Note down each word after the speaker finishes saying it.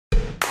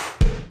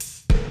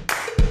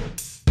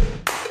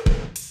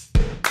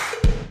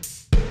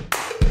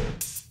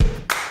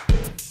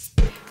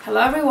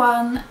Hello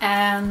everyone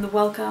and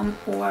welcome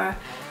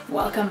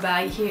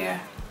back here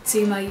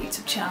to my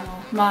YouTube channel.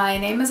 My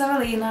name is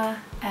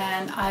Evelina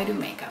and I do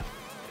makeup.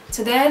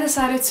 Today I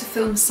decided to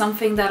film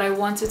something that I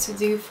wanted to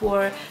do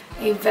for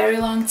a very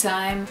long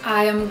time.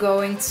 I am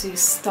going to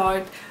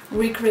start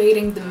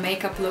recreating the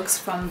makeup looks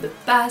from the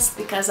past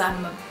because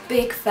I'm a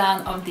big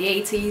fan of the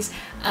 80s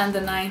and the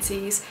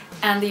 90s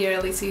and the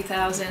early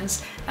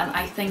 2000s, and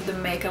I think the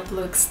makeup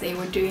looks they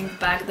were doing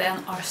back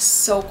then are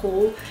so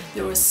cool.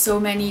 There were so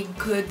many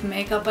good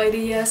makeup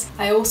ideas.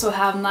 I also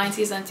have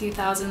 90s and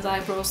 2000s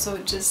eyebrows, so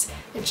it just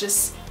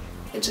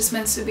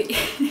meant to be.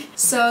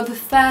 So the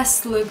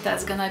first look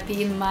that's gonna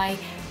be in my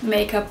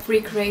makeup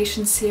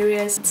recreation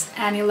series is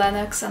Annie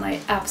Lennox, and I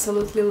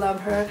absolutely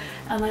love her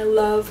and I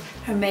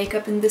love her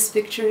makeup in this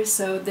picture,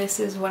 so this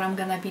is what I'm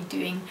gonna be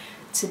doing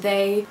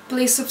today.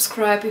 Please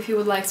subscribe if you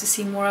would like to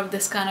see more of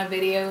this kind of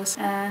videos,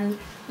 and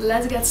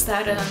let's get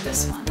started on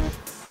this one.